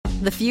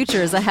The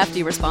future is a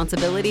hefty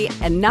responsibility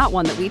and not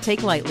one that we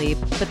take lightly.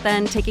 But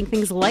then taking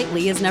things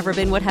lightly has never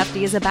been what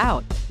Hefty is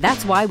about.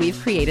 That's why we've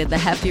created the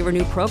Hefty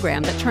Renew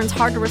program that turns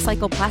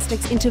hard-to-recycle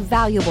plastics into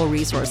valuable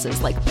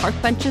resources like park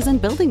benches and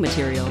building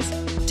materials.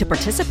 To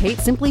participate,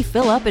 simply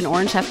fill up an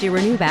orange Hefty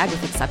Renew bag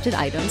with accepted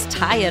items,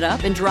 tie it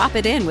up, and drop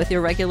it in with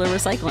your regular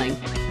recycling.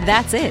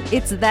 That's it.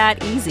 It's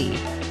that easy.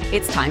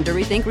 It's time to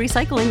rethink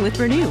recycling with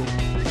Renew.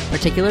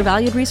 Particular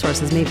valued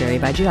resources may vary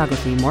by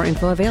geography. More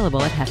info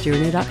available at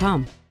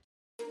heftyrenew.com.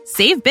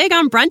 Save big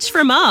on brunch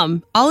for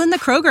mom, all in the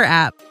Kroger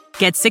app.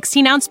 Get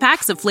 16-ounce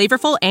packs of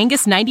flavorful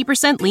Angus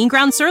 90% lean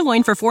ground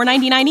sirloin for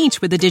 $4.99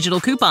 each with a digital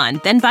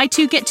coupon. Then buy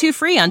 2, get 2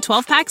 free on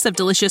 12 packs of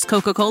delicious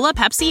Coca-Cola,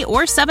 Pepsi,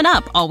 or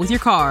 7-Up, all with your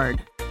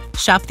card.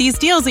 Shop these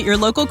deals at your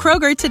local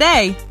Kroger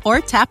today,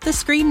 or tap the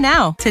screen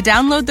now to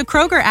download the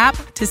Kroger app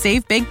to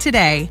save big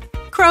today.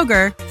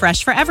 Kroger,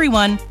 fresh for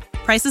everyone.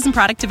 Prices and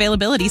product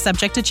availability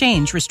subject to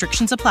change.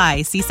 Restrictions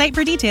apply. See site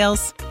for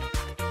details.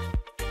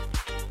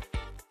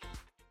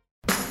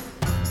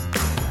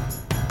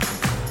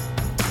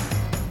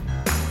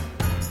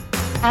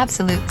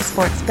 Absolute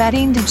sports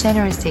betting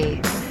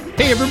degeneracy.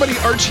 Hey everybody,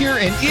 Arch here,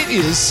 and it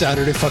is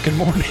Saturday fucking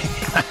morning.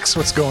 Max,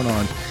 what's going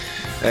on?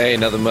 Hey,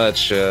 nothing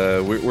much.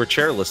 We're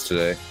chairless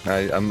today.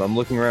 I'm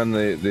looking around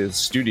the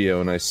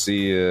studio and I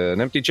see an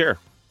empty chair.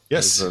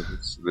 Yes.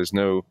 There's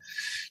no.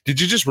 Did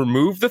you just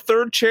remove the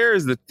third chair?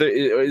 Is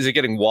it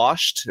getting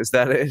washed? Is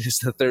that it? Is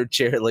the third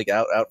chair like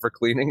out for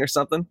cleaning or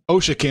something?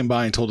 OSHA came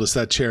by and told us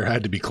that chair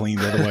had to be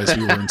cleaned, otherwise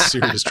we were in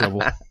serious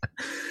trouble.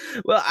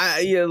 Well,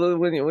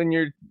 when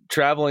you're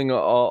traveling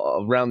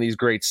all around these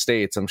great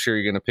states, I'm sure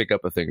you're going to pick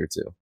up a thing or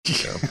two.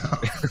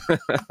 So.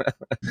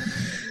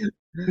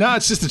 No,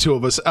 it's just the two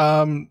of us.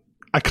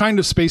 I kind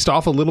of spaced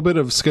off a little bit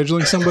of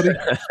scheduling somebody.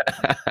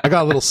 I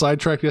got a little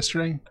sidetracked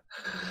yesterday.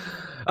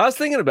 I was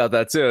thinking about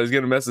that too. I was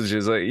getting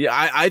messages like,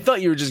 yeah, I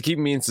thought you were just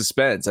keeping me in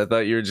suspense. I thought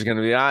you were just going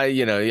to be,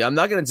 I'm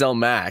not going to tell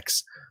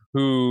Max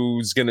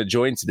who's going to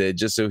join today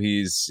just so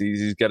he's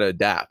got to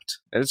adapt.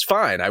 And it's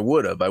fine. I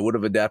would have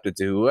adapted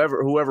to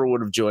whoever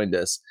would have joined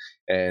us.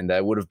 And I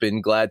would have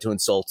been glad to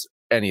insult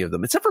any of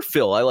them, except for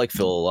Phil. I like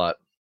Phil a lot.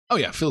 Oh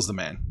yeah. Phil's the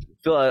man.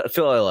 Phil, I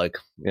like.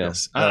 Yeah.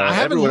 Yes.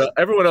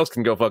 Everyone else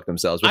can go fuck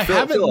themselves. But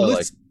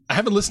I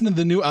haven't listened to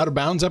the new Out of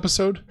Bounds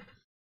episode,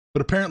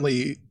 but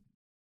apparently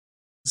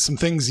some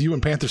things you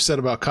and Panther said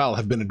about Kyle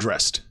have been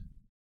addressed.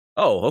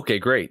 Oh, okay,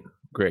 great.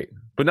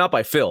 But not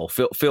by Phil.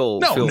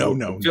 Phil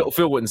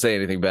wouldn't say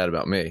anything bad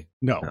about me.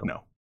 No.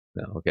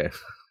 Okay.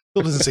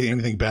 Phil doesn't say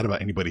anything bad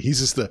about anybody.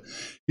 He's just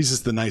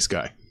the nice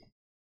guy.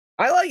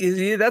 I like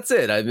it. That's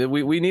it. I mean,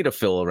 we need a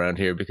Phil around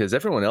here because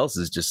everyone else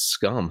is just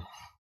scum.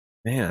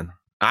 Man,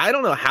 I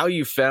don't know how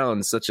you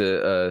found such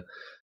a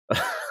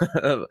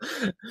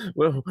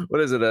what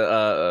is it?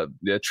 A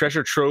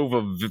treasure trove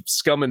of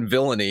scum and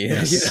villainy.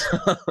 Yes.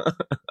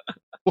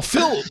 Well,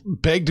 Phil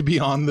begged to be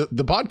on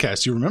the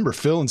podcast. You remember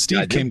Phil and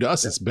Steve came to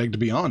us and begged to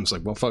be on. It's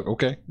like, well, fuck,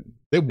 okay.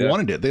 They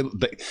wanted it.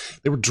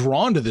 They were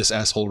drawn to this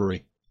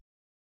assholery.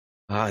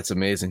 It's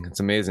amazing. It's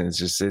amazing. It's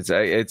just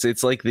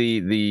it's like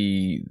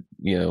the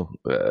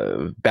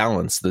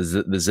balance,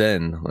 the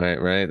zen,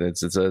 right.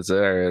 It's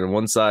on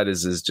one side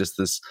is just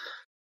this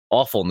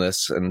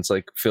awfulness, and it's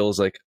like Phil's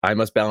like, I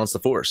must balance the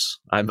force.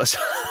 I must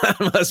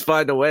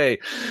find a way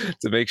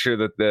to make sure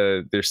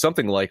that there's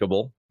something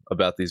likable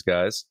about these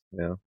guys.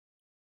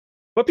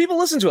 But people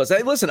listen to us.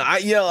 Hey, listen,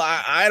 I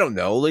don't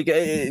know. Like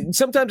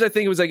sometimes I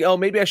think it was like, oh,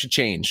 maybe I should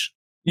change.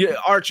 Yeah,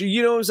 Archie,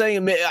 you know what I'm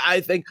saying?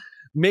 I think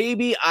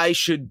maybe I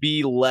should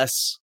be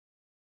less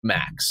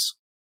Max.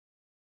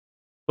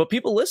 But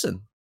people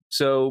listen,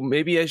 so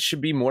maybe I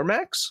should be more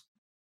Max.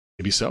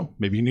 Maybe so.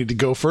 Maybe you need to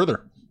go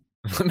further.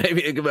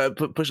 Maybe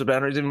push the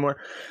boundaries even more.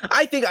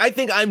 I think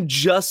I'm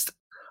just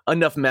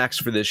enough Max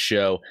for this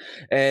show,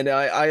 and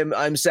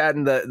I'm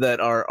saddened that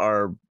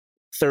our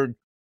third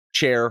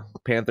chair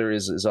Panther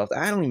is off.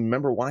 I don't even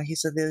remember why he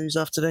said that he was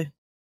off today.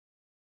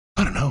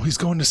 I don't know. He's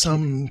going to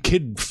some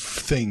kid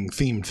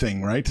themed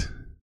thing, right?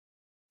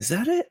 Is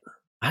that it?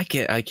 I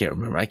can't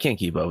remember. I can't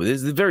keep up with it.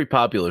 He's a very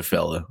popular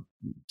fella.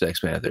 Sex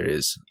Panther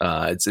is.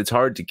 It's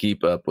hard to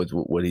keep up with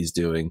what he's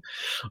doing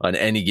on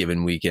any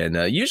given weekend.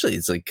 Usually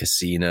it's like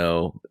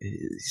casino.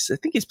 I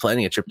think he's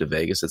planning a trip to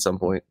Vegas at some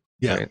point.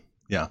 Yeah. Right?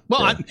 Yeah.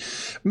 Well,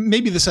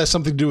 maybe this has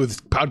something to do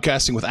with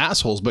podcasting with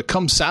assholes, but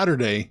come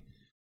Saturday,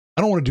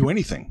 I don't want to do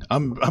anything.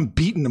 I'm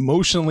beaten,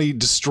 emotionally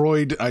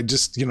destroyed. I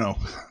just,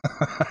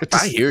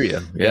 I hear you.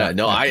 Yeah.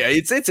 No,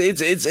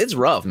 it's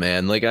rough,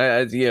 man. Like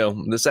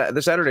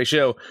the Saturday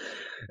show,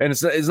 and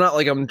it's not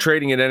like I'm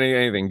trading it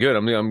anything good.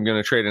 I'm going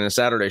to trade in a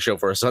Saturday show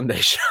for a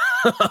Sunday show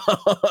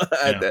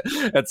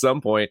at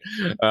some point.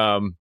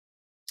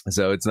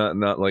 So it's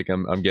not like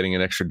I'm getting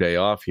an extra day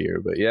off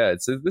here, but yeah,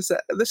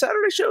 the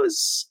Saturday show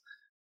is.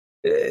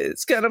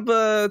 It's kind of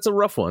it's a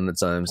rough one at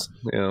times,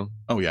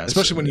 Oh yeah,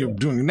 especially when you're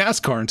doing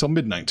NASCAR until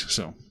midnight.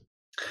 So,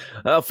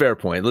 fair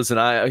point. Listen,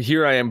 I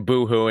am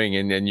boo-hooing,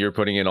 and you're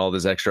putting in all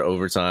this extra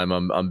overtime.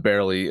 I'm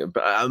barely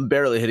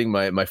hitting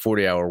my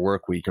 40-hour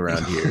work week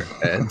around here,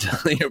 and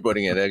you're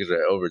putting in extra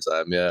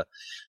overtime. Yeah,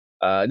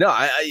 No,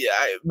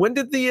 I when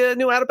did the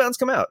new Out of Bounds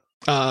come out?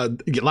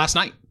 Last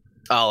night.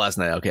 Oh, last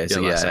night. Okay,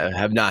 so I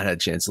have not had a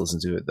chance to listen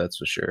to it. That's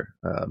for sure.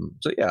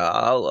 So yeah,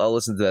 I'll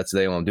listen to that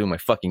today while I'm doing my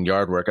fucking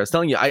yard work. I was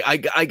telling you,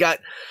 I got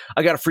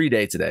a free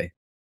day today.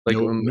 Like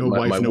no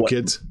wife, no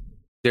kids.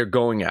 They're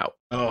going out.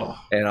 Oh,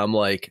 and I'm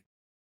like,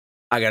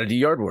 I got to do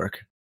yard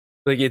work.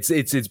 Like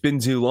it's been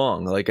too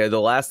long. Like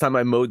the last time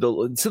I mowed the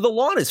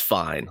lawn is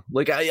fine.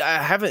 Like I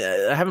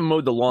haven't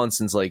mowed the lawn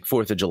since like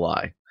 4th of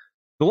July.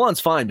 The lawn's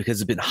fine because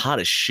it's been hot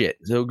as shit.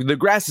 So the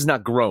grass is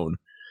not grown,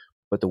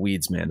 but the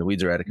weeds, man, the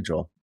weeds are out of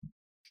control.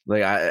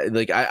 I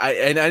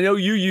know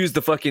you use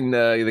the fucking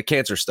the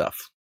cancer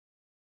stuff.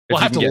 Well,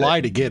 I have to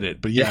lie to get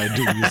it, but yeah, I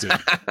do use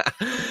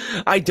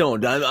it. I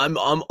don't.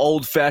 I'm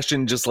old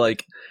fashioned, just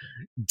like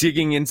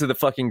digging into the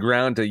fucking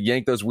ground to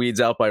yank those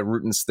weeds out by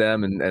root and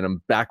stem, and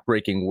I'm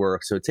backbreaking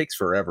work, so it takes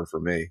forever for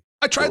me.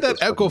 I tried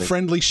that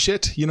eco-friendly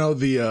shit, you know,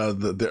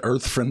 the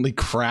earth-friendly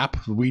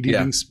crap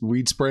weed-eating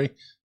weed spray.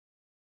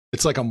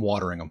 It's like I'm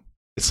watering them.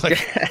 It's like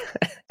I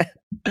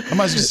might as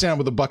well just stand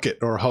with a bucket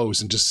or a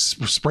hose and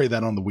just spray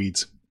that on the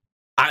weeds.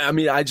 I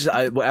mean,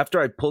 after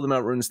I pull them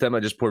out root and stem,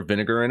 I just pour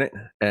vinegar in it,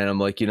 and I'm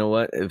like, you know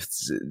what?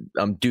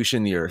 I'm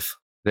douching the earth.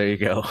 There you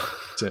go.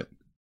 That's it.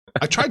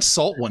 I tried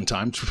salt one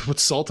time. Put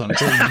salt on it.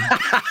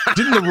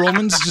 Didn't the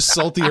Romans just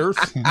salt the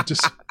earth?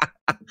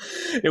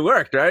 It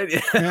worked, right?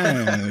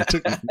 Yeah,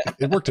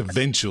 it worked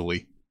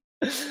eventually.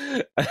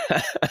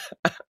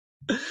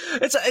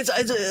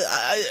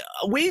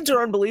 Weeds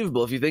are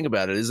unbelievable if you think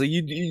about it. It's like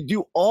you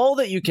do all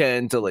that you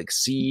can to like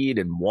seed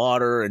and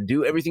water and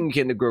do everything you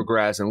can to grow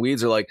grass, and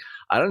weeds are like,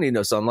 I don't need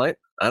no sunlight,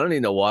 I don't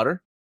need no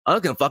water, I'm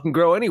not gonna fucking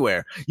grow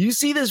anywhere. You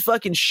see this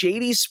fucking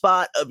shady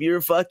spot of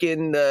your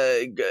fucking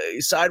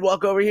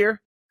sidewalk over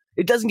here?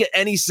 It doesn't get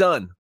any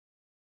sun.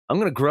 I'm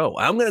gonna grow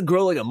like a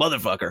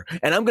motherfucker,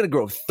 and I'm gonna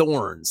grow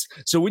thorns.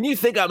 So when you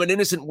think I'm an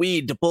innocent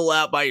weed to pull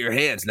out by your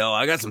hands, no,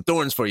 I got some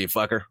thorns for you,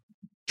 fucker.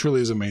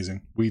 Truly is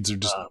amazing. Weeds are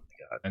just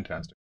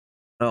fantastic.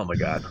 Oh my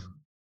god.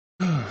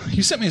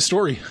 You sent me a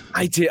story.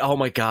 I did. Oh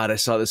my god, I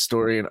saw this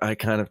story and I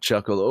kind of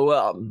chuckled. Oh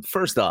well,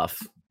 first off,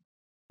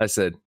 I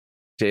said,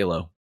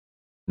 J-Lo,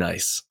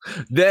 nice.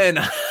 Then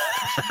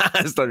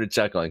I started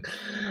chuckling.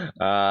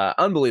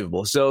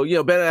 Unbelievable. So, you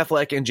know, Ben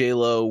Affleck and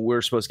J-Lo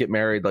were supposed to get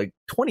married like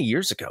 20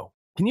 years ago.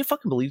 Can you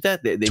fucking believe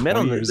that? They met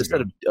on the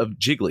set of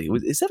Jiggly.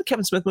 Is that a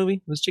Kevin Smith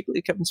movie? Was Jiggly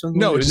a Kevin Smith movie?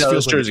 No, it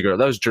was Jersey Girl.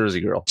 That was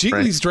Jersey Girl.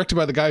 Jiggly's directed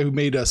by the guy who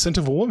made Scent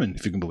of a Woman,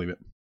 if you can believe it.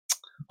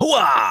 Hooah!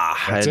 I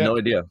had no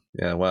idea.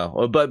 Yeah,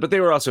 wow. But they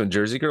were also in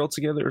Jersey Girl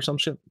together or some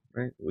shit,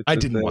 right? I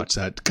didn't watch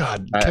that.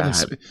 God, Kevin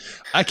Smith.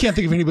 I can't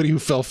think of anybody who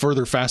fell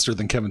further faster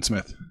than Kevin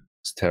Smith.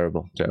 It's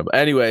terrible.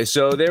 Anyway,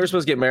 so they were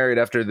supposed to get married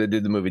after they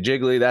did the movie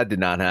Jiggly. That did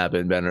not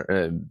happen. Ben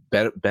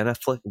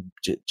Affleck,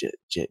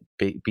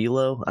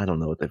 Belo, I don't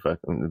know what they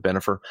fucking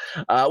Benifer,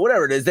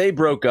 whatever it is. They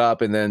broke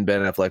up, and then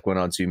Ben Affleck went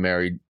on to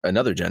marry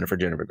another Jennifer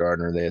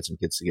Gardner. They had some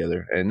kids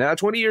together, and now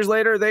 20 years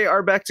later, they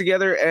are back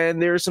together,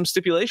 and there are some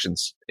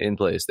stipulations in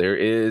place. There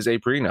is a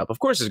prenup. Of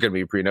course, there's going to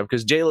be a prenup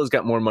because J-Lo's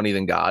got more money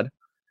than God,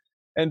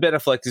 and Ben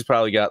Affleck has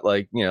probably got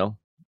like a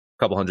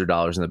couple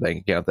 $100 in the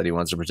bank account that he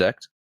wants to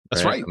protect.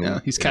 That's right. I mean, yeah,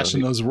 he's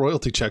cashing those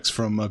royalty checks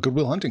from Good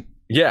Will Hunting.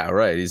 Yeah,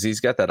 right. He's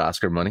got that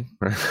Oscar money.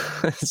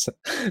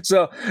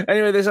 So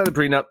anyway, they signed the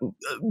prenup.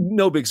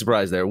 No big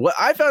surprise there. What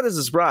I found as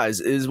a surprise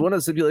is one of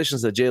the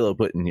stipulations that J-Lo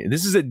put in here.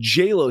 This is a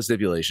J-Lo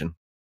stipulation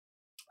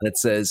that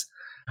says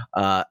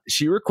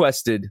she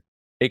requested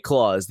a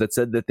clause that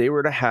said that they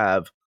were to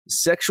have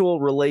sexual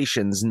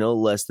relations no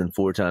less than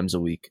 4 times a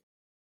week.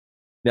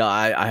 Now,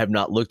 I have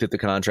not looked at the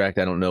contract.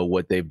 I don't know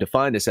what they've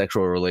defined as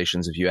sexual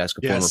relations. If you ask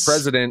a former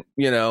president,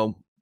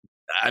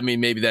 I mean,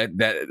 maybe that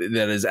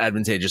is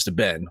advantageous to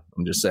Ben.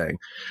 I'm just saying.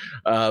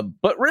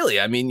 But really,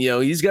 I mean,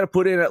 he's got to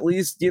put in at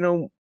least,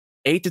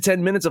 8 to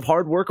 10 minutes of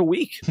hard work a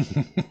week.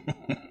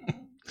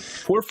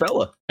 Poor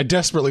fella. I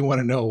desperately want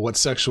to know what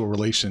sexual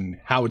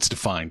relation, how it's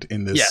defined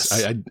in this. Yes.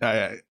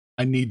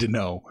 I need to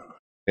know.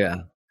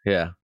 Yeah.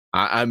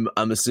 I'm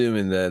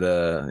assuming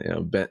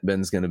that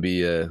Ben's going to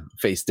be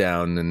face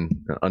down and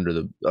under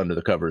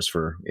the covers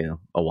for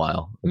a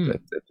while.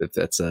 If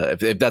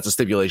that's a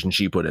stipulation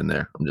she put in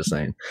there, I'm just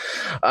saying.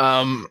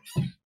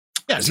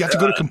 Does he have to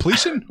go to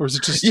completion, or is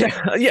it just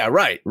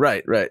right?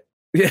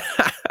 Yeah,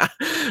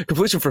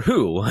 completion for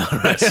who?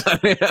 Yes. I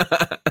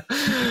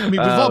mean, we've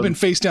all been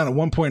face down at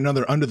one point or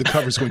another under the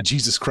covers, going,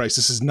 Jesus Christ,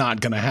 this is not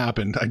going to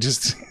happen. I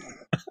just.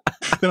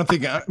 Then I'm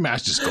thinking, I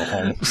should just go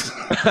home.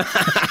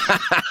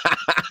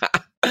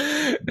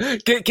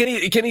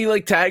 Can he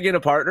like tag in a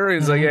partner?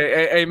 He's like,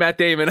 hey, Matt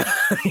Damon,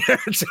 your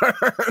turn.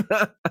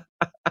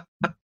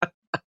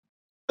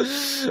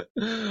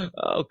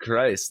 Oh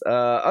Christ!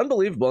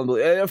 Unbelievable.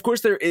 Of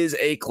course, there is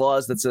a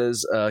clause that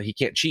says he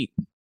can't cheat.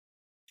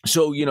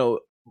 So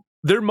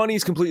their money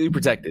is completely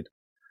protected.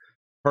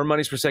 Her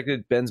money's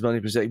protected. Ben's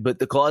money's protected. But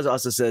the clause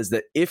also says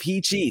that if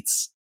he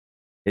cheats,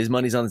 his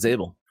money's on the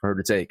table for her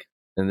to take.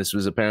 And this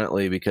was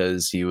apparently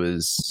because he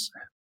was,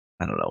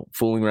 I don't know,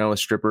 fooling around with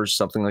strippers,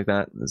 something like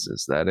that.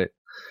 Is that it?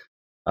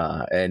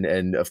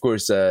 And of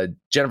course,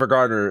 Jennifer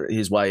Gardner,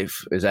 his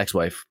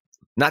ex-wife,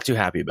 not too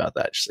happy about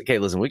that. She's like, hey,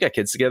 listen, we got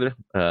kids together.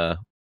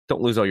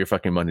 Don't lose all your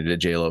fucking money to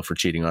J-Lo for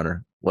cheating on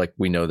her, like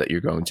we know that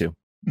you're going to.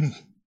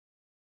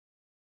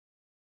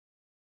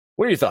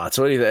 What are your thoughts?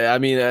 What do you I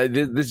mean,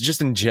 this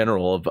just in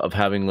general of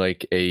having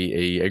like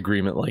a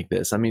agreement like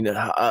this. I mean,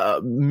 a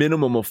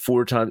minimum of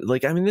 4 times.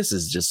 Like, I mean, this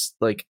is just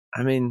like,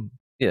 I mean,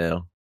 you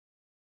know.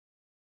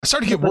 I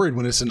start to get worried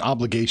when it's an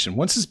obligation.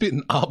 Once it's been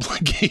an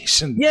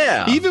obligation,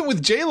 yeah. Even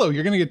with J-Lo,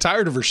 you're gonna get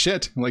tired of her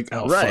shit. Like,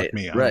 oh, right, fuck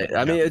me. Right.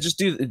 I mean, just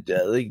do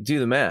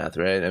the math,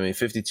 right? I mean,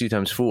 52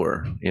 times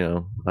 4. You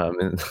know,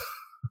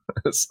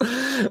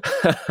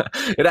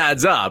 it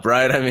adds up,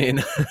 right? I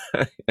mean,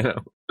 you know.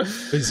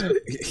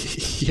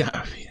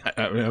 Yeah,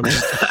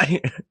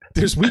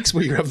 there's weeks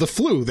where you have the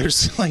flu.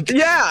 There's like,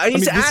 yeah,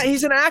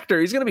 he's an actor.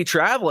 He's going to be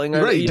traveling,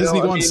 right? Doesn't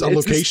he go on a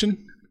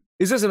location?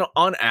 Is this an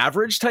on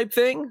average type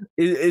thing?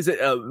 Is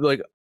it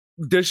like,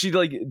 does she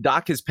like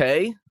dock his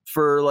pay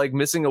for like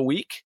missing a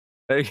week?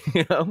 Like,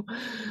 you know,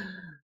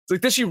 it's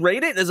like, does she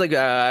rate it? It's like,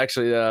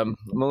 actually, I'm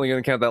only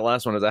going to count that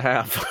last one as a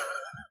half.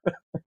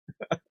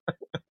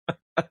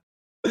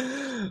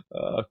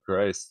 Oh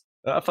Christ.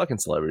 Fucking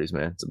celebrities,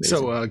 man. It's amazing.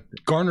 So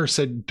Garner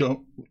said,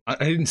 I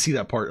didn't see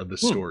that part of the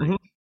story.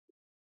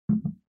 Mm-hmm.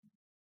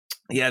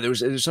 Yeah,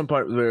 there's some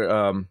part where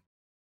I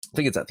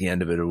think it's at the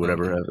end of it or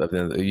whatever.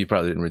 Okay. You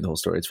probably didn't read the whole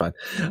story. It's fine.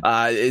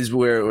 Is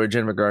where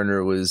Jennifer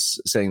Garner was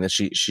saying that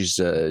she's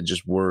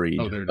just worried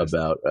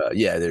about.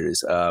 Yeah, there it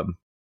is.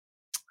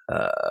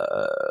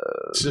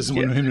 She doesn't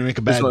want him to make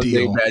a bad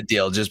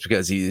deal. Just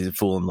because he's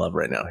full in love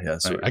right now. Yeah,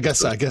 so I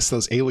guess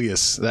those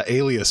alias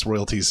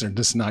royalties are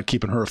just not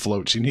keeping her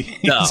afloat. She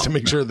needs to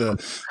make sure the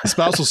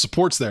spousal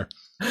support's there.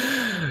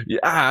 Yeah,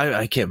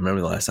 I can't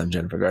remember the last time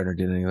Jennifer Garner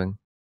did anything.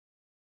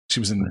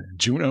 She was in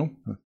Juno.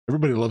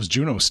 Everybody loves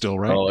Juno still,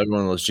 right? Oh,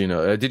 everyone loves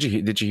Juno. Did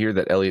you hear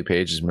that Elliot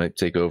Page might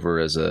take over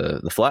as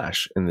the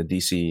Flash in the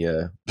DC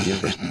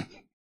universe?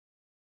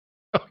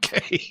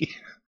 Okay.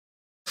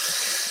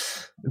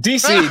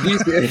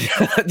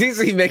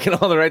 DC making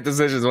all the right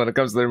decisions when it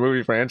comes to their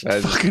movie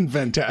franchise. Fucking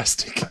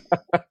fantastic.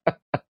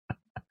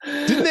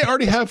 Didn't they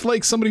already have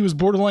like somebody who was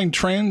borderline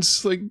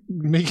trans, like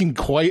making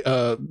quite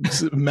a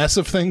mess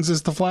of things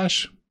as the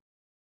Flash?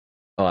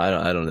 Oh,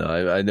 I don't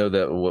know. I know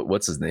that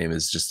what's his name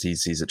is just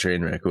he's a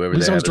train wreck. Whoever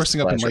he's always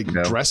dressing up in like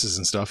dresses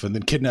and stuff, and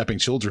then kidnapping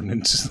children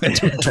and just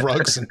doing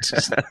drugs and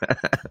just.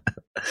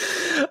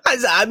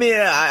 I mean,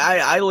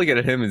 I look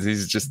at him as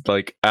he's just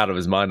like out of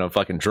his mind on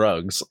fucking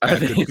drugs. I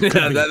mean,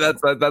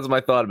 that's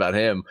my thought about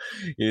him.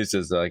 He's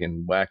just like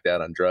whacked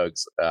out on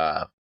drugs.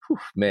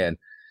 Man,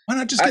 why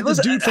not just get this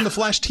dude from the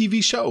Flash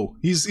TV show?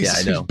 He's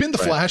been the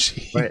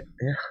Flash. Right.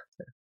 Yeah.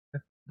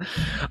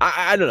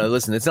 I don't know.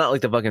 Listen, it's not like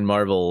the fucking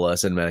Marvel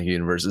Cinematic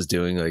Universe is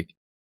doing like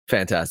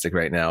fantastic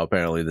right now.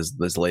 Apparently,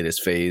 this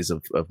latest phase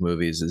of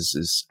movies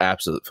is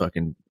absolute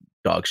fucking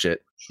dog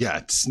shit. Yeah,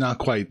 it's not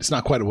quite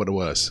what it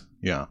was.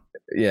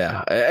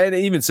 Yeah, and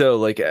even so,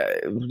 like,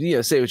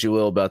 say what you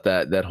will about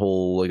that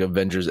whole like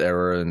Avengers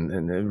era, and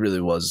it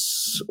really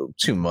was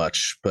too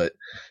much. But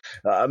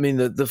I mean,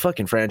 the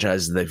fucking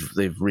franchises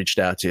they've reached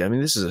out to. I mean,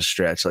 this is a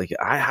stretch. Like,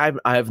 I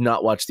have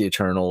not watched the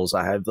Eternals.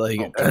 I have like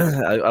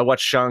I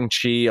watched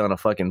Shang-Chi on a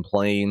fucking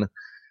plane.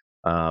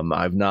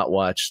 I've not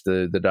watched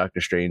the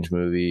Doctor Strange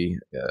movie,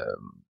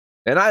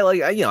 and I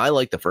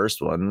like the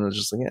first one. I was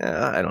just like,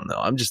 I don't know.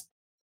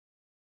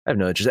 I have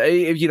no interest.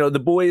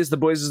 The Boys is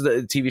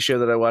the TV show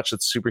that I watch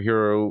that's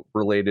superhero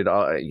related.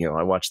 I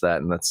watch that,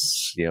 and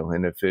that's,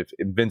 and if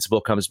Invincible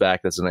comes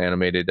back, that's an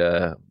animated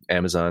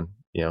Amazon,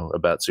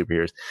 about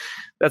superheroes.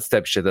 That's the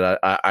type of shit that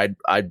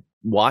I'd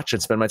watch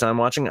and spend my time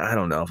watching. I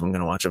don't know if I'm going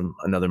to watch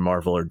another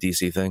Marvel or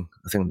DC thing.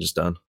 I think I'm just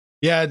done.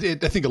 Yeah, I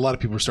think a lot of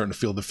people are starting to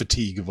feel the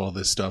fatigue of all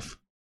this stuff.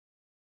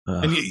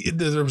 And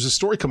there was a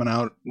story coming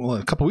out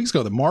a couple weeks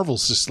ago that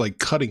Marvel's just like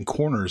cutting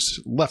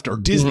corners left, or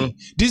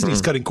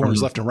Disney's cutting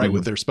corners left and right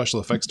with their special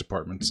effects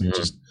departments. And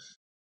just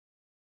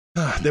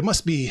they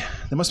must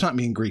not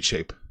be in great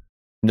shape.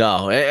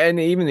 No, and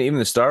even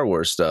the Star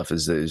Wars stuff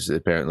is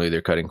apparently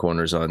they're cutting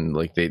corners on,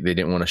 like they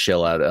didn't want to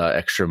shell out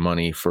extra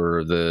money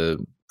for the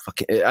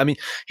fucking. I mean,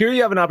 here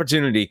you have an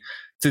opportunity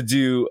to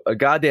do a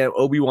goddamn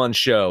Obi-Wan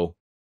show,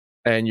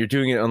 and you're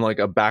doing it on like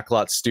a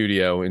backlot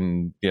studio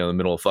in the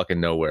middle of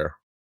fucking nowhere.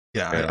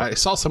 Yeah, I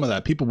saw some of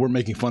that. People were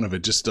making fun of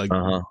it, just like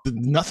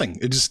nothing.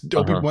 It just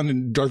Obi-Wan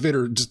and Darth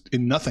Vader just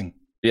in nothing.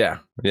 Yeah.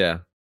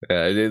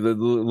 They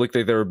looked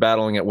like they were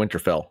battling at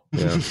Winterfell.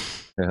 Yeah,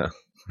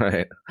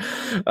 right.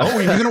 Oh,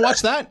 are you gonna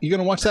watch that? You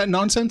gonna watch that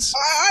nonsense?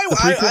 I'll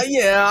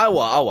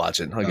watch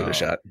it. I'll give it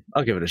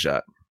a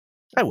shot.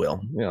 I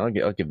will. I'll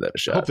give that a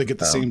shot. I hope they get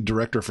the same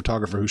director or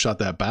photographer who shot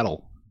that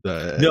battle.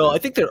 No, I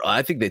think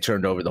they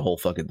turned over the whole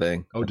fucking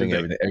thing. Oh, I think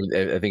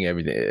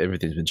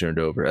everything's been turned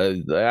over.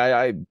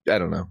 I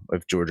don't know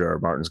if George R.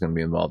 Martin's going to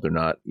be involved or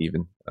not,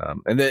 even.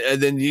 And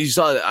then you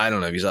saw that. I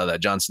don't know if you saw that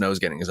Jon Snow's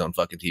getting his own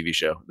fucking TV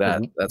show.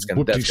 That's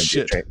gonna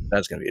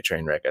be a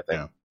train wreck, I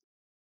think. Yeah.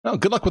 Oh,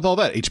 good luck with all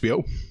that,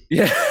 HBO.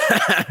 Yeah,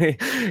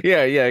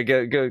 yeah.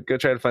 Go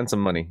try to find some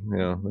money.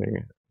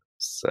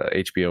 It's,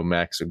 HBO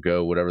Max or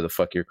Go, whatever the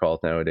fuck you're called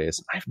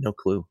nowadays. I have no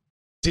clue.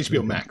 It's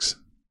HBO Max.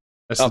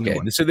 That's the new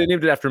one. So they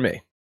named it after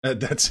me.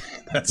 That's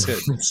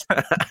it.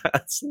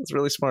 that's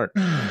really smart.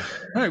 All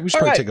right, we should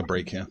probably take a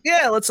break.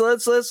 Yeah, let's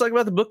talk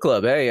about the book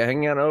club. Hey,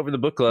 hanging out over the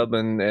book club,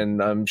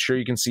 and I'm sure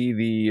you can see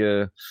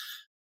the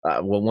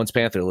once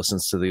Panther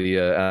listens to the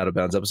Out of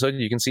Bounds episode,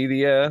 you can see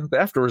the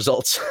after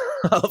results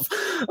of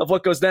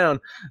what goes down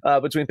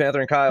between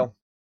Panther and Kyle.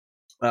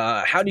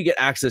 How do you get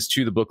access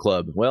to the book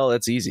club? Well,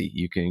 that's easy.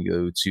 You can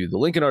go to the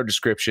link in our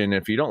description.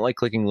 If you don't like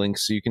clicking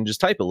links, you can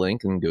just type a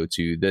link and go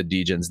to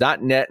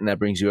thedgens.net, and that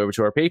brings you over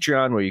to our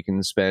Patreon, where you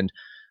can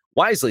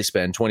wisely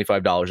spend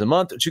 $25 a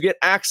month to get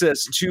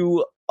access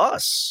to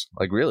us.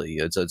 Like, really,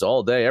 it's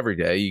all day, every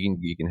day.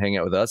 You can hang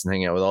out with us and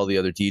hang out with all the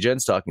other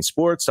DGens, talking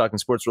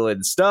sports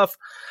related stuff.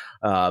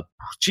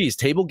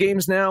 Table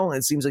games now.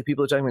 It seems like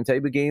people are talking about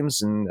table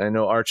games, and I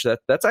know, Arch,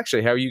 that's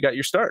actually how you got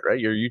your start, right?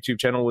 Your YouTube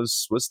channel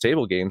was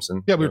table games,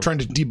 and we were trying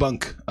to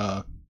debunk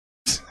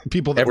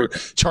people that were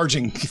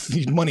charging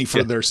money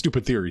for their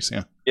stupid theories.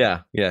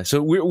 Yeah.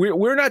 So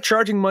we're not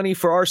charging money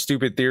for our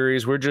stupid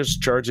theories. We're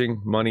just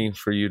charging money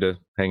for you to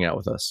hang out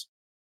with us,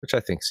 which I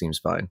think seems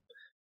fine.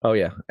 Oh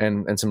yeah,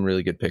 and some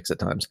really good picks at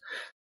times.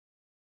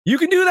 You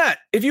can do that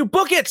if you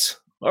book it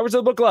over to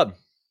the book club.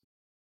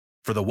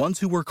 For the ones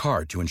who work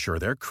hard to ensure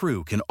their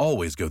crew can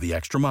always go the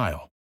extra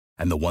mile,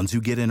 and the ones who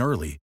get in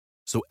early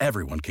so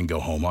everyone can go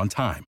home on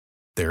time,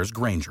 there's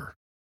Grainger,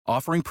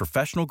 offering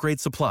professional-grade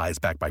supplies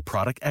backed by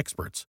product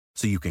experts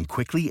so you can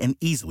quickly and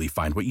easily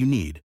find what you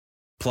need.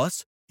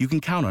 Plus, you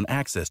can count on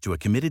access to a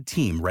committed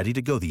team ready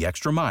to go the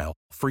extra mile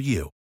for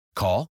you.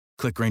 Call,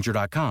 click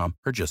Grainger.com,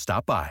 or just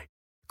stop by.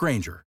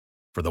 Grainger,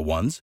 for the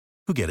ones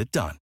who get it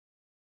done.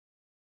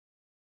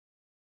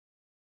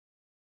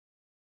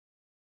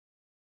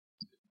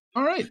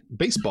 All right,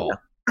 baseball.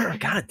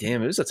 God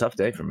damn, it was a tough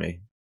day for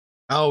me.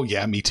 Oh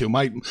yeah, me too.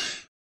 I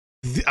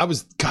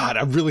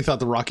really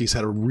thought the Rockies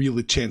had a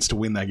real chance to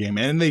win that game,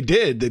 and they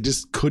did. They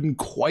just couldn't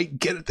quite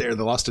get it there.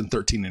 They lost in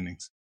 13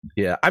 innings.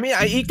 Yeah, I mean,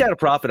 I eked out a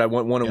profit. I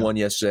went 1-1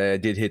 yesterday. I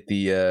did hit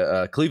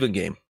the Cleveland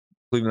game.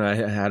 Cleveland, I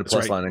had a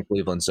plus line in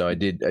Cleveland, so I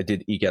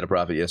did eke out a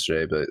profit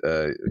yesterday. But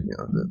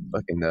the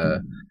fucking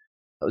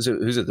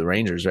who's it? The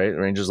Rangers, right? The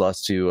Rangers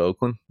lost to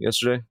Oakland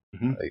yesterday,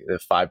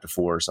 5-4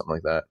 or something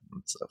like that.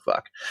 So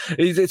fuck.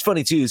 It's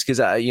funny too, is because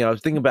I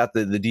was thinking about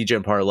the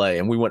DGen parlay,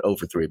 and we went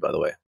 0-3, by the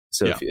way.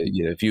 So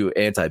if you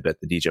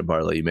anti-bet the DGen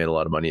parlay, you made a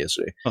lot of money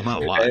yesterday. Well,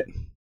 not a lot.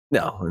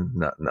 No,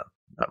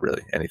 not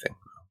really anything.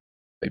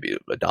 Maybe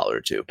 $1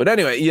 or $2. But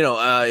anyway,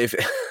 if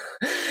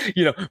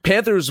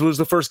Panthers was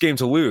the first game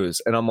to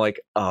lose, and I'm like,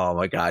 oh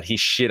my god, he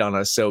shit on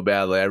us so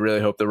badly. I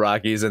really hope the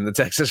Rockies and the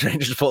Texas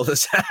Rangers pull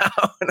this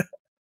out.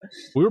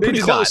 We were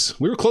pretty close.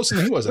 We were closer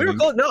than he was. We were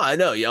close. No, I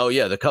know. Oh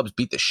yeah, the Cubs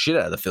beat the shit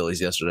out of the Phillies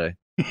yesterday.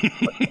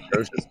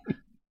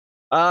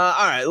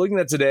 All right, looking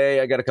at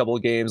today, I got a couple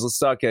of games. Let's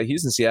talk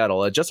Houston,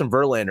 Seattle. Justin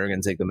Verlander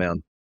going to take the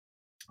mound.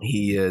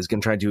 He is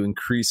going to try to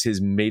increase his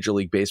Major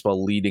League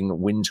Baseball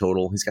leading win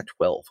total. He's got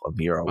 12 on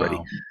the year already.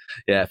 Wow.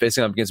 Yeah,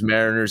 facing up against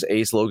Mariners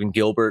ace Logan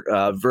Gilbert.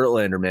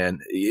 Verlander, man,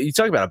 you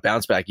talk about a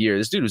bounce back year.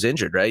 This dude was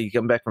injured, right? He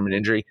come back from an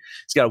injury.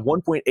 He's got a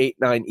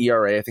 1.89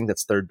 ERA. I think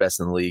that's third best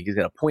in the league. He's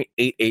got a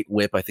 0.88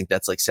 WHIP. I think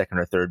that's like second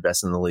or third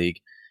best in the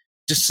league.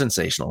 Just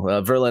sensational.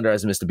 Verlander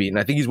hasn't missed a beat, and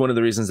I think he's one of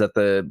the reasons that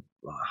the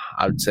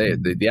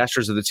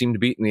Astros are the team to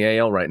beat in the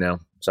AL right now.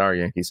 Sorry,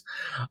 Yankees.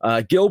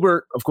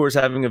 Gilbert, of course,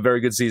 having a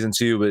very good season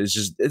too, but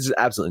it's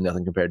absolutely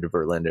nothing compared to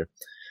Verlander.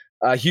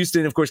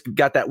 Houston, of course,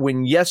 got that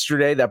win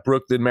yesterday that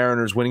broke the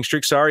Mariners' winning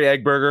streak. Sorry,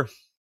 Eggberger.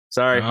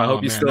 Sorry, I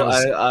hope you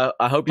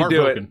I hope you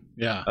do it.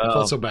 Yeah, I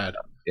felt so bad.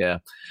 Yeah,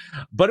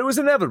 but it was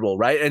inevitable,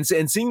 right? And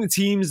seeing the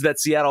teams that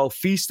Seattle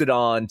feasted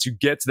on to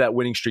get to that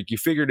winning streak, you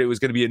figured it was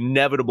going to be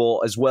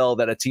inevitable as well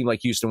that a team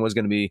like Houston was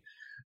going to be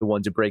the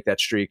one to break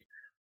that streak.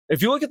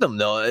 If you look at them,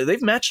 though,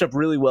 they've matched up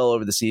really well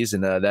over the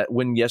season. That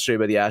win yesterday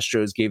by the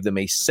Astros gave them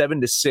a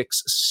 7-6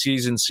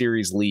 season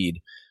series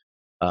lead.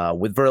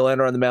 With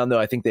Verlander on the mound,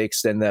 though, I think they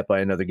extend that by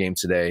another game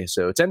today.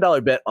 So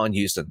 $10 bet on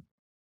Houston.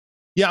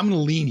 Yeah, I'm going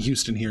to lean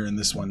Houston here in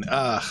this one.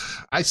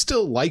 I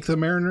still like the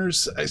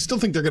Mariners. I still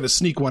think they're going to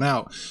sneak one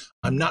out.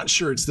 I'm not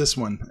sure it's this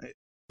one.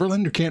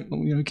 Verlander can't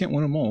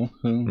win them all.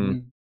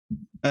 So,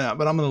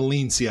 but I'm going to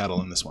lean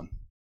Seattle in this one.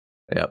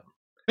 Yep.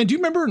 And do you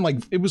remember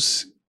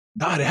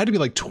it had to be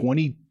like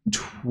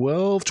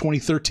 2012,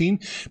 2013.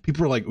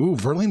 People were like, "Ooh,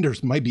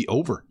 Verlander might be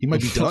over. He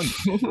might be done."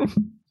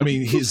 I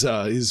mean, his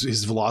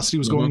velocity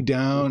was going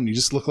down. He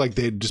just looked like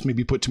they'd just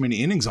maybe put too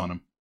many innings on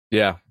him.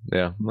 Yeah.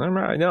 I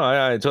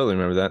totally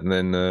remember that. And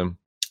then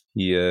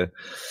he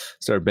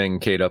started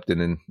banging Kate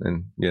Upton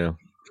and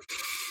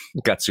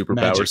got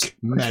superpowers.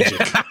 Magic.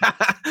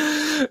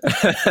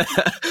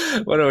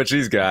 Wonder what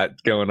she's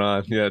got going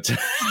on. Yeah.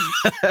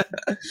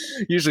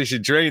 Usually she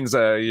drains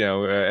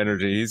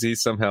energy.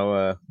 He's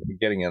somehow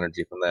getting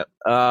energy from that.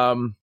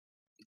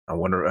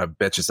 I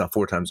bet you it's not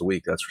 4 times a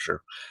week, that's for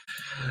sure.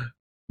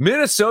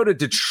 Minnesota,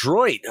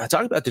 Detroit.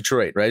 Talk about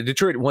Detroit, right?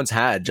 Detroit once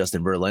had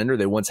Justin Verlander.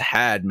 They once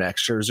had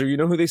Max Scherzer. You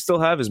know who they still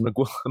have is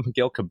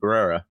Miguel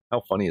Cabrera.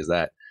 How funny is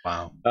that?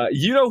 Wow.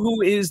 You know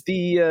who is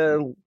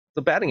the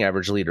the batting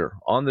average leader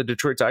on the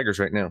Detroit Tigers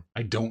right now?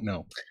 I don't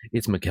know.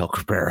 It's Miguel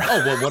Cabrera.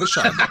 Oh, well, what a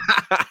shot.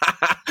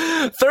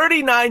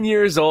 39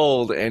 years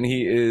old, and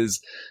he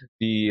is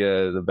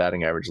the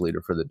batting average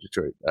leader for the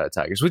Detroit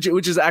Tigers,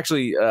 which is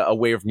actually a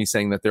way of me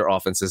saying that their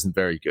offense isn't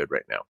very good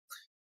right now.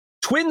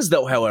 Twins,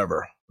 though,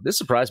 however, this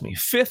surprised me.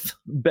 5th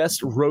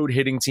best road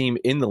hitting team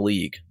in the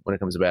league when it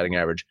comes to batting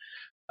average.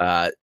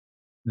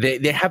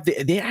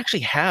 They actually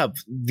have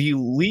the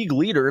league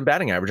leader in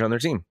batting average on their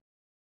team.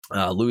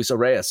 Luis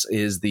Arraez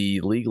is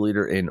the league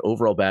leader in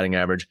overall batting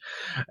average,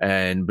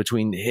 and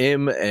between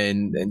him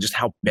and just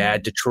how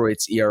bad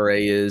Detroit's ERA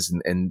is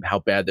and how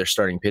bad their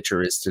starting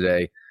pitcher is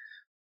today,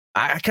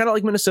 I kind of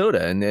like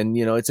Minnesota. And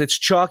it's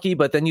chalky,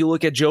 but then you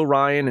look at Joe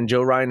Ryan, and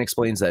Joe Ryan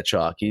explains that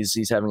chalk.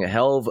 He's having a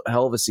hell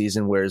of a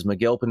season, whereas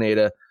Miguel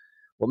Pineda.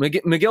 Well,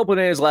 Miguel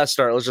Pineda's last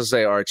start, let's just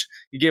say, Arch,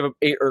 he gave up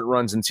 8 earned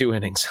runs in 2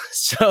 innings.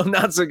 So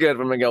not so good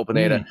for Miguel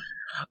Pineda.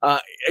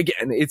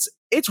 Again,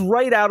 it's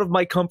right out of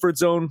my comfort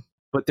zone,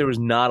 but there was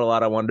not a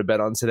lot I wanted to bet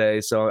on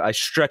today. So I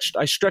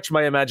stretched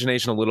my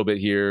imagination a little bit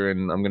here,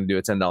 and I'm going to do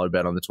a $10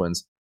 bet on the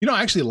Twins.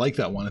 I actually like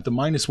that one at the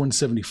minus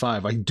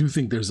 175. I do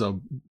think there's a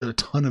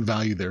ton of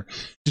value there.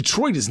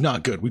 Detroit is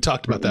not good. We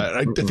talked about that.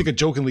 I think I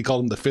jokingly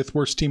called them the 5th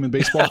worst team in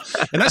baseball,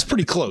 and that's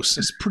pretty close.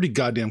 It's pretty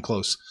goddamn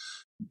close.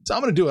 So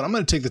I'm going to do it. I'm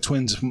going to take the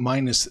Twins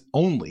minus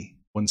only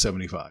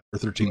 175 for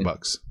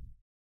 $13.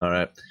 All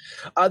right.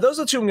 Those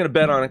are the 2 I'm going to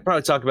bet on. I can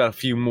probably talk about a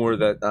few more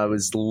that I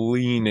was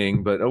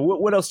leaning, but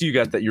what else do you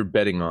got that you're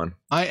betting on?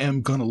 I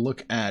am going to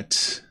look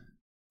at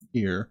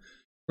here.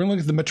 We're going to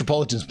look at the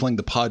Metropolitans playing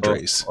the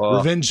Padres.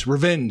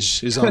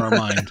 Revenge is on our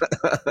mind.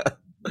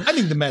 I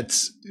think the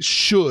Mets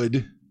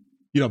should,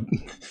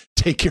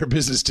 take care of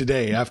business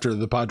today after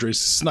the Padres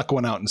snuck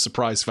one out in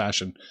surprise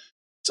fashion.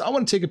 So I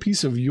want to take a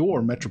piece of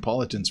your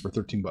Metropolitans for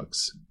 $13.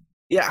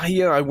 Yeah,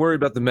 I worry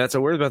about the Mets. I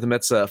worry about the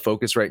Mets'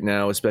 focus right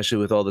now, especially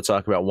with all the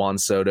talk about Juan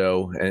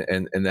Soto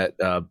and that.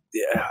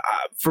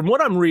 From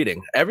what I'm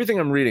reading, everything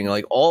I'm reading,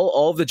 like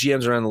all of the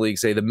GMs around the league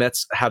say the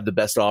Mets have the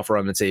best offer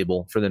on the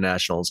table for the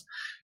Nationals,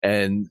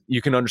 and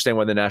you can understand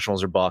why the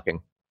Nationals are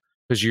balking,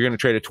 because you're going to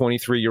trade a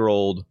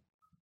 23-year-old,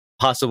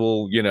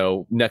 possible,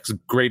 next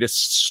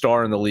greatest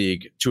star in the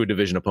league to a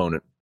division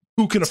opponent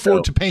who can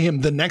afford to pay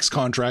him the next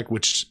contract,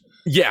 which.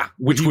 Yeah,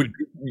 which would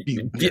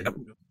be,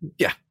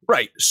 yeah,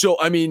 right. So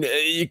I mean,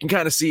 you can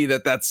kind of see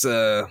that's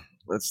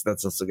not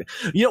so good.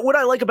 What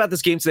I like about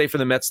this game today for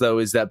the Mets, though,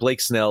 is that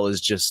Blake Snell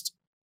is just,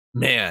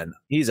 man,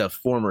 he's a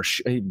former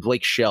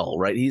Blake Shell,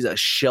 right? He's a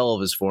shell of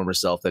his former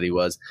self that he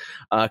was.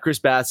 Chris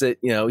Bassett,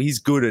 he's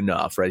good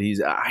enough, right?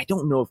 I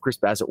don't know if Chris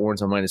Bassett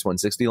warrants a minus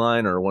 160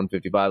 line or a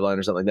 155 line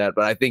or something like that,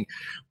 but I think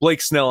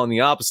Blake Snell on the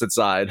opposite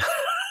side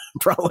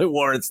probably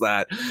warrants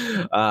that.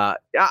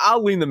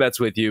 I'll lean the Mets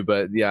with you,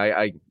 but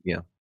I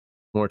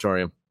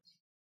moratorium.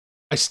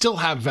 I still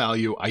have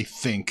value. I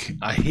think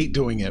I hate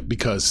doing it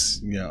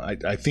because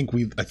I think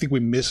we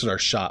missed our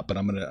shot, but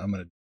I'm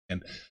gonna.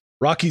 And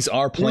Rockies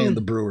are playing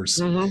the Brewers.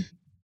 Mm-hmm.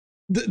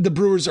 The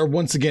Brewers are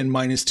once again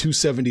minus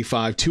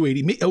 275,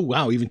 280. Oh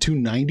wow, even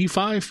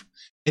 295,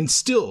 and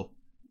still.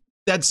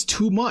 That's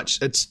too much.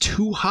 That's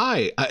too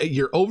high.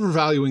 You're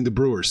overvaluing the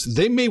Brewers.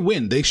 They may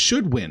win. They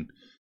should win.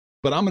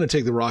 But I'm going to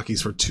take the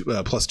Rockies for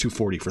plus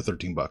 240 for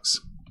 $13.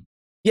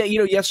 Yeah,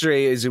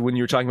 yesterday is when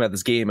you were talking about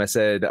this game, I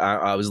said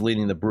I was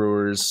leaning the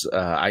Brewers.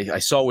 I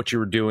saw what you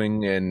were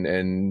doing,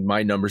 and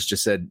my numbers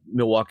just said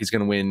Milwaukee's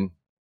going to win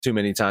too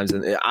many times.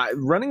 And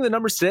running the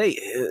numbers today,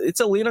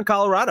 it's a lean on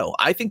Colorado.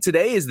 I think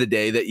today is the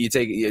day that you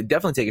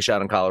definitely take a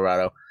shot on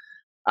Colorado.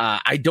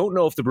 I don't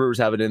know if the Brewers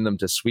have it in them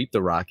to sweep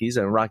the Rockies,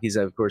 and Rockies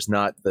are, of course,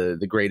 not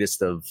the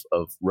greatest of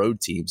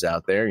road teams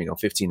out there.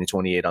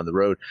 15-28 on the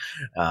road.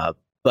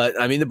 But,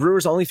 I mean, the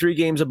Brewers only 3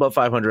 games above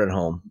 500 at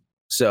home.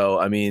 So,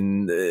 I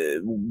mean,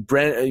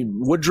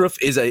 Woodruff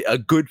is a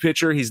good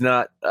pitcher. He's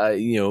not,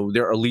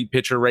 their elite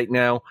pitcher right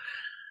now.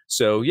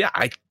 So, yeah,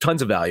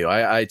 tons of value.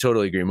 I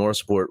totally agree. More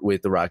support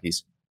with the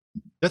Rockies.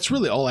 That's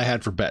really all I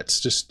had for bets,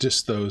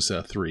 just those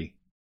 3.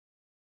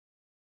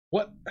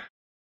 What?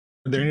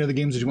 Are there any other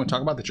games that you want to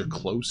talk about that you're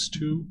close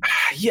to?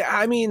 Yeah,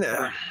 I mean...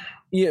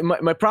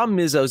 my problem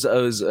is it's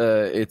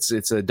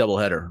a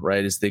doubleheader,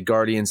 right? It's the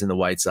Guardians and the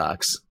White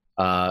Sox.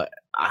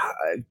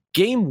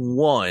 Game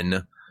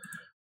 1,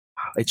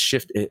 it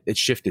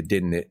shifted,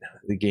 didn't it?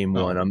 The game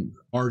 1,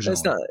 marginally.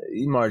 That's not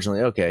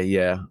marginally okay,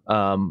 yeah.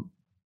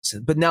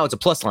 But now it's a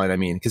plus line. I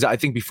mean, because I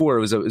think before it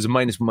was a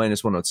minus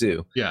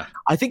 102. Yeah,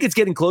 I think it's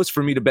getting close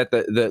for me to bet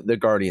the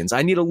Guardians.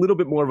 I need a little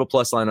bit more of a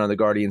plus line on the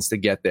Guardians to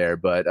get there,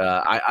 but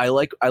I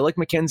like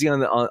McKenzie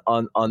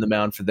on the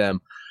mound for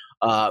them.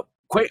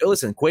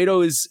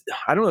 Cueto is,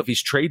 I don't know if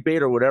he's trade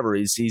bait or whatever.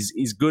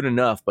 He's good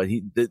enough, but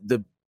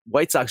the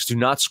White Sox do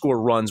not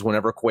score runs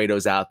whenever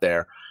Cueto's out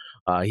there.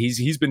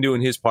 He's been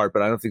doing his part,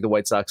 but I don't think the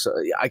White Sox.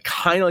 I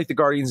kind of like the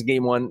Guardians in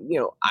game 1.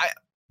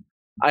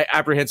 I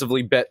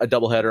apprehensively bet a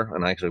doubleheader,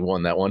 and I actually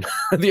won that one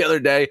the other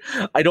day.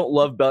 I don't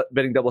love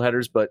betting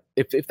doubleheaders, but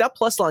if that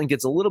plus line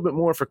gets a little bit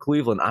more for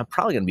Cleveland, I'm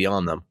probably going to be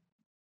on them.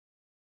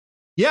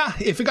 Yeah,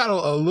 if it got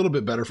a little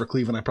bit better for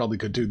Cleveland, I probably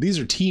could too. These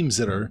are teams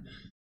that are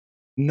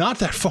not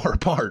that far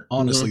apart,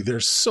 honestly. Mm-hmm. They're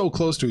so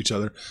close to each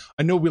other.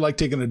 I know we like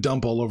taking a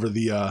dump all over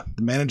the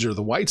manager of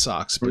the White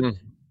Sox, but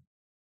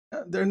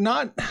they're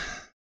not.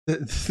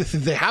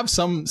 They have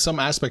some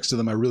aspects to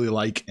them I really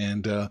like,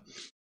 and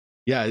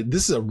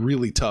this is a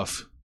really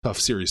tough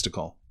series to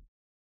call.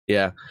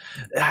 Yeah,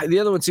 the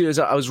other one too is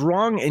I was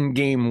wrong in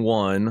game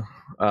one,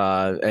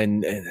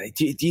 and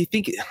do you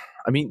think?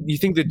 I mean, you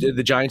think that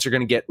the Giants are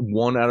going to get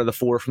 1 out of the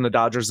 4 from the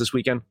Dodgers this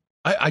weekend?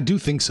 I do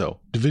think so.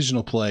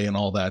 Divisional play and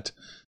all that.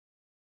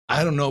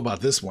 I don't know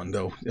about this one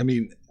though. I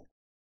mean,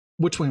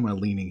 which way am I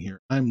leaning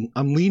here? I'm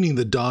leaning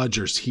the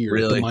Dodgers here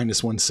at the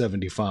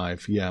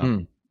 -175. Yeah.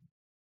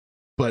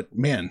 But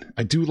man,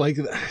 I do like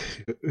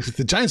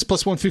the Giants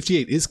plus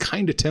 158 is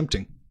kind of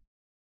tempting.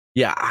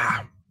 Yeah,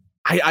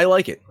 I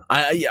like it.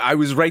 I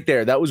was right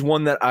there. That was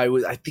one that I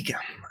think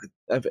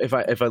if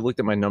I looked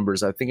at my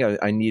numbers, I think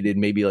I needed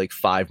maybe like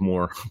 $5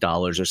 more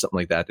or something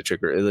like that to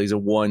trigger. There's a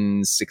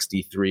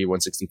 163,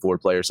 164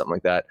 play or something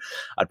like that.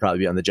 I'd probably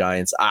be on the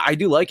Giants. I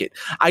do like it.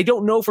 I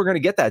don't know if we're going to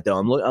get that though.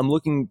 I'm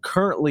looking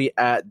currently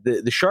at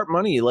the sharp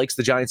money likes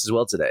the Giants as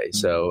well today.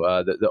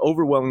 So the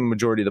overwhelming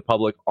majority of the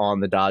public on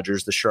the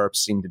Dodgers, the sharps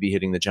seem to be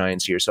hitting the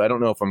Giants here. So I don't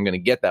know if I'm going to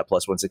get that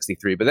plus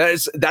 163, but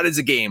that is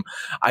a game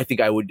I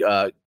think I would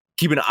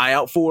keep an eye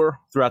out for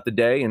throughout the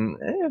day, and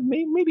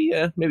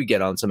maybe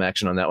get on some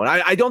action on that one.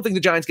 I don't think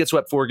the Giants get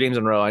swept 4 games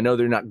in a row. I know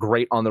they're not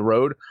great on the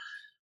road,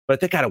 but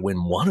they got to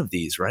win one of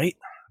these, right?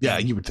 Yeah,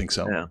 you would think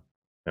so. Yeah.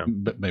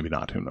 But maybe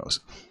not. Who knows?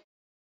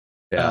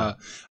 Yeah.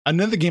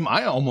 Another game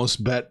I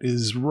almost bet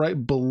is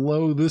right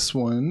below this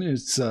one.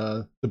 It's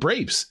the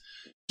Braves.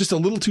 Just a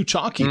little too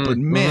chalky, but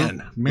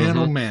man,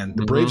 oh man,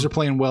 the Braves are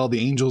playing well. The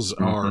Angels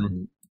are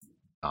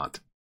not.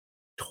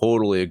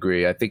 Totally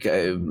agree. I think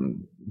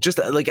just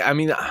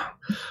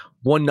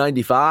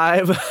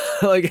 195,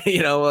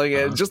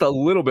 just a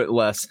little bit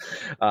less.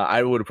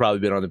 I would have probably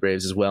been on the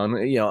Braves as well. And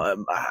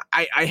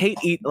I hate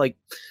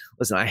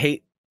I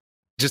hate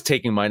just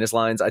taking minus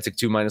lines. I took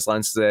 2 minus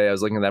lines today. I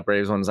was looking at that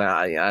Braves one. I was like,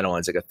 I don't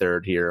want to take a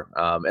third here.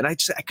 And I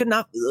could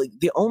not.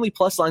 The only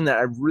plus line that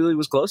I really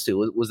was close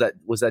to was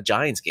that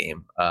Giants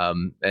game.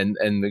 And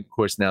of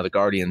course now the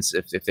Guardians,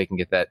 if they can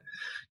get that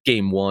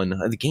game 1,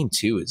 the game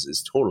 2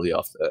 is totally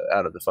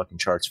out of the fucking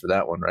charts for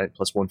that one, right?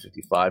 Plus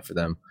 155 for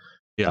them.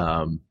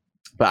 Yeah.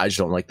 But I just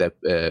don't like that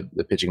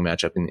the pitching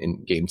matchup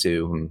in game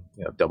 2 and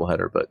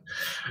doubleheader. But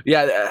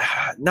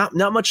yeah, not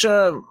much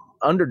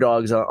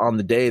underdogs on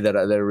the day that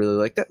I really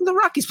like. The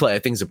Rockies play I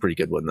think is a pretty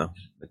good one though.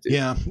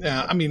 Yeah.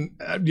 I mean,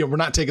 we're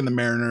not taking the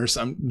Mariners.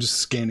 I'm just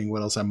scanning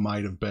what else I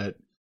might have bet.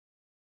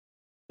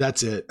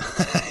 That's it.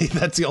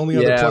 That's the only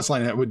other plus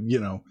line that would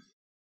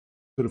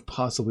could have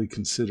possibly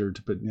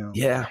considered, but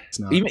it's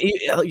not.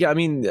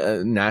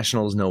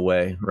 Nationals, no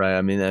way, right?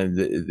 I mean,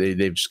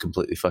 they've just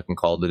completely fucking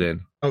called it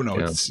in. Oh no,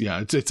 it's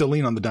a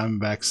lean on the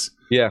Diamondbacks.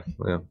 Yeah.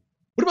 What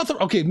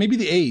about maybe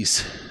the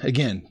A's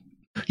again?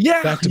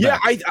 Yeah,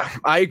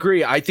 I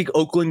agree. I think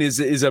Oakland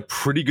is a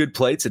pretty good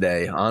play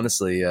today,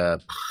 honestly.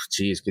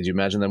 Geez, could you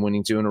imagine them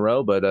winning 2 in a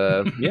row? But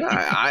I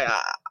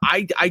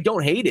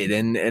don't hate it,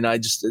 and I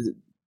just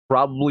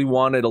probably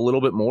wanted a little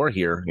bit more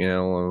here.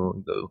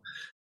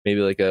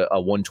 Maybe like a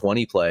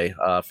 120 play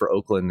for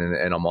Oakland,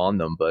 and I'm on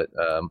them. But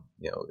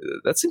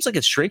that seems like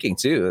it's shrinking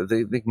too.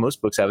 I think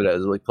most books have it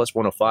as like plus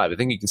 105. I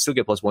think you can still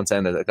get plus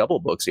 110 at a couple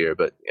of books here,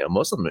 but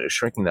most of them are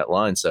shrinking that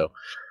line. So.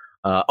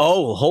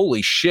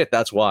 Holy shit!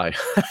 That's why.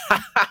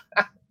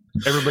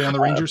 Everybody on the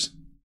Rangers,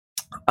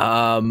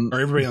 or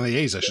everybody on the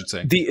A's, I should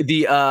say.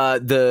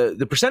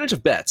 The percentage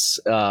of bets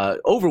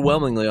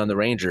overwhelmingly on the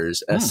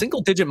Rangers,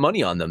 single-digit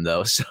money on them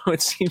though. So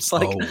it seems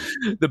like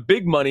the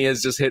big money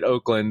has just hit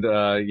Oakland.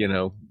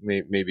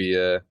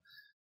 Maybe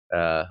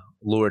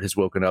Lord has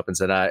woken up and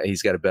said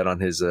he's got to bet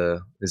on his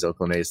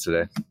Oakland A's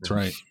today. That's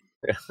right.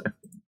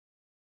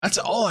 That's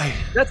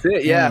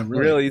it. Yeah,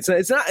 really.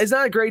 It's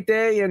not a great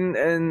day,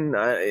 and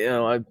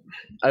I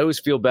always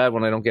feel bad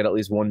when I don't get at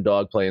least one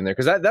dog play in there,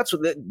 because that's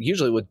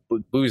usually what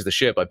buoys the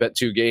ship. I bet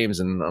 2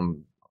 games,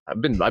 and I've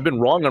been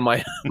wrong on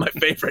my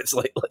favorites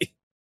lately.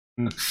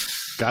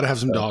 Got to have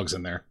some dogs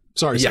in there.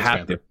 Sorry, you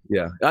have Panther. To.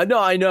 Yeah,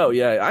 I know.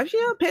 Yeah,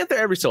 Panther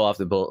every so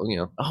often, but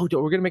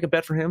we're gonna make a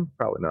bet for him?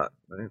 Probably not.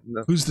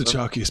 No, Who's the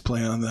chalkiest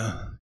play on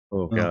the?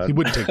 Oh God, he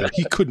wouldn't take that.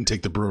 He couldn't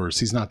take the Brewers.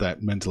 He's not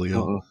that mentally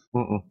ill.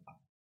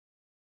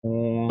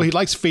 Well, he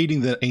likes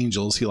fading the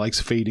Angels. He likes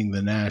fading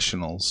the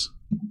Nationals.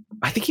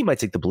 I think he might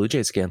take the Blue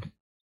Jays again.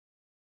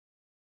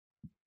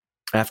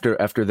 After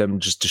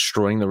them just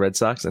destroying the Red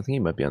Sox, I think he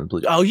might be on the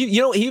Blue Jays. Oh,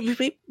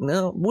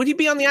 would he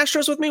be on the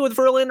Astros with me with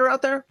Verlander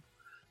out there?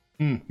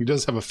 He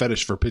does have a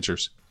fetish for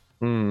pitchers.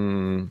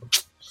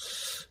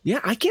 Yeah,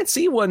 I can't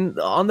see one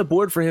on the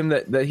board for him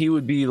that he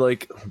would be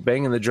like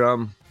banging the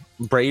drum.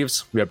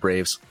 Braves. We have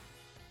Braves.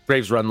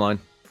 Braves run line.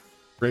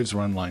 Braves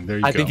run line. There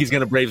you go. I think he's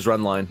going to Braves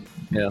run line.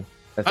 Yeah.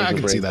 I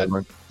can see that.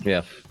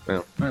 Yeah. All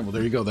right. Well,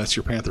 there you go. That's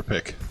your Panther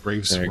pick.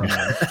 Braves run line.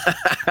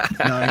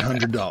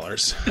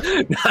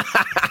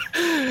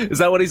 $900. Is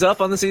that what he's up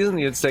on the season?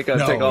 You'd take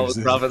all his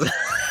profits?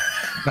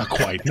 Not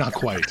quite.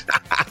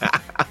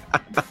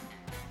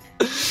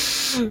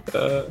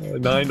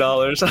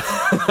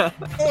 $9.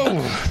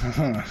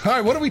 Oh, all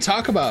right. What do we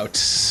talk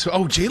about?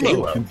 Oh,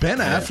 J-Lo and Ben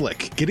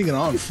Affleck getting it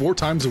on 4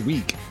 times a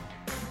week.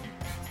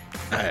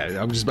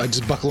 I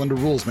just buckle under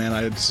rules, man.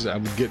 I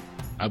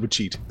would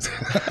cheat.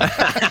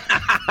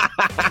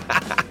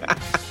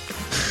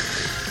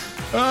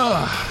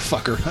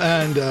 Fucker.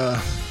 And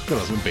what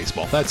else?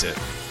 Baseball. That's it.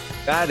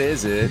 That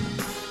is it.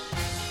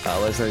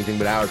 Let us know anything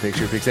but our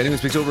picture picks. Anyone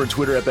speaks over on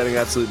Twitter at Betting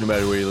Absolute, no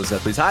matter where you listen.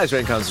 Please highest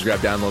rank, comment, subscribe,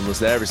 download, and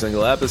listen to every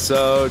single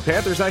episode.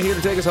 Panther's not here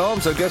to take us home,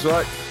 so guess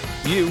what?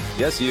 You,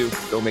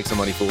 go make some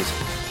money, fools.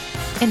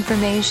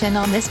 Information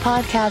on this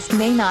podcast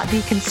may not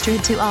be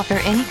construed to offer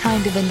any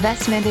kind of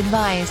investment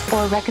advice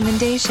or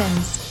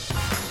recommendations.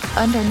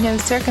 Under no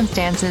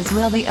circumstances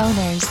will the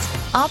owners,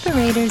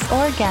 operators,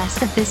 or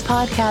guests of this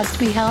podcast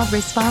be held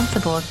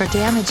responsible for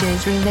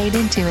damages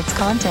related to its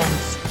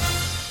contents.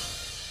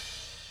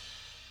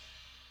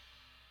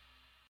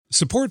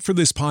 Support for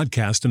this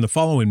podcast and the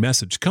following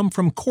message come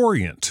from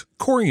Corient.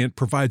 Corient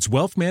provides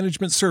wealth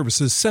management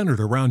services centered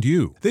around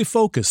you. They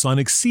focus on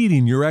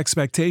exceeding your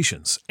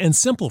expectations and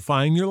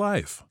simplifying your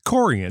life.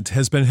 Corient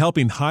has been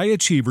helping high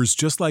achievers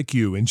just like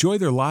you enjoy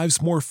their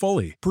lives more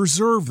fully,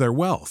 preserve their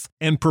wealth,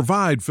 and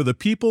provide for the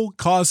people,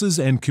 causes,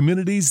 and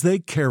communities they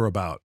care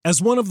about. As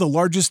one of the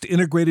largest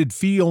integrated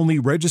fee-only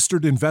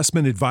registered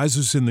investment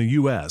advisors in the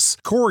U.S.,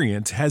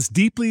 Corient has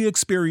deeply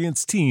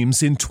experienced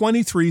teams in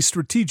 23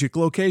 strategic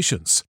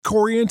locations.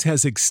 Corient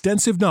has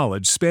extensive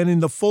knowledge spanning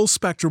the full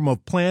spectrum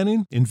of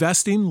planning,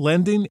 investing,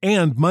 lending,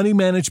 and money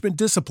management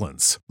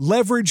disciplines.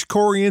 Leverage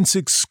Corient's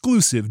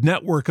exclusive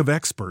network of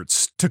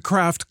experts to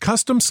craft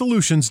custom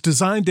solutions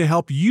designed to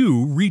help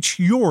you reach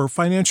your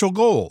financial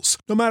goals,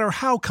 no matter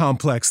how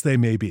complex they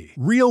may be.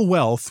 Real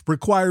wealth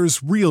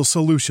requires real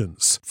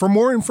solutions. For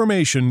more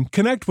information,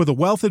 connect with a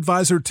wealth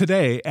advisor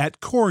today at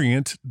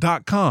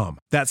Corient.com.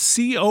 That's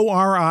Corient.com.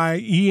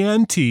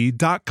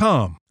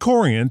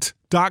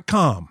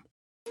 Corient.com.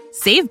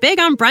 Save big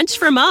on brunch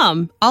for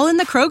mom, all in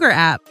the Kroger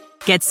app.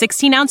 Get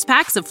 16-ounce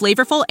packs of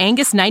flavorful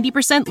Angus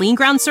 90% lean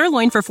ground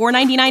sirloin for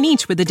 $4.99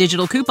 each with a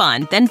digital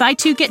coupon. Then buy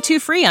 2, get 2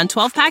 free on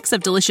 12 packs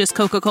of delicious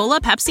Coca-Cola,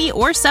 Pepsi,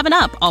 or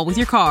 7-Up, all with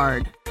your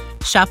card.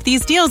 Shop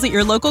these deals at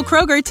your local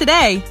Kroger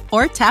today,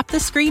 or tap the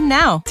screen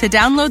now to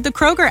download the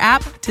Kroger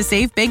app to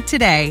save big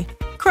today.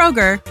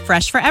 Kroger,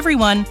 fresh for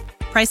everyone.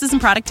 Prices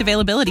and product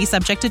availability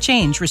subject to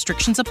change.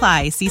 Restrictions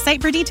apply. See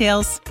site for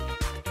details.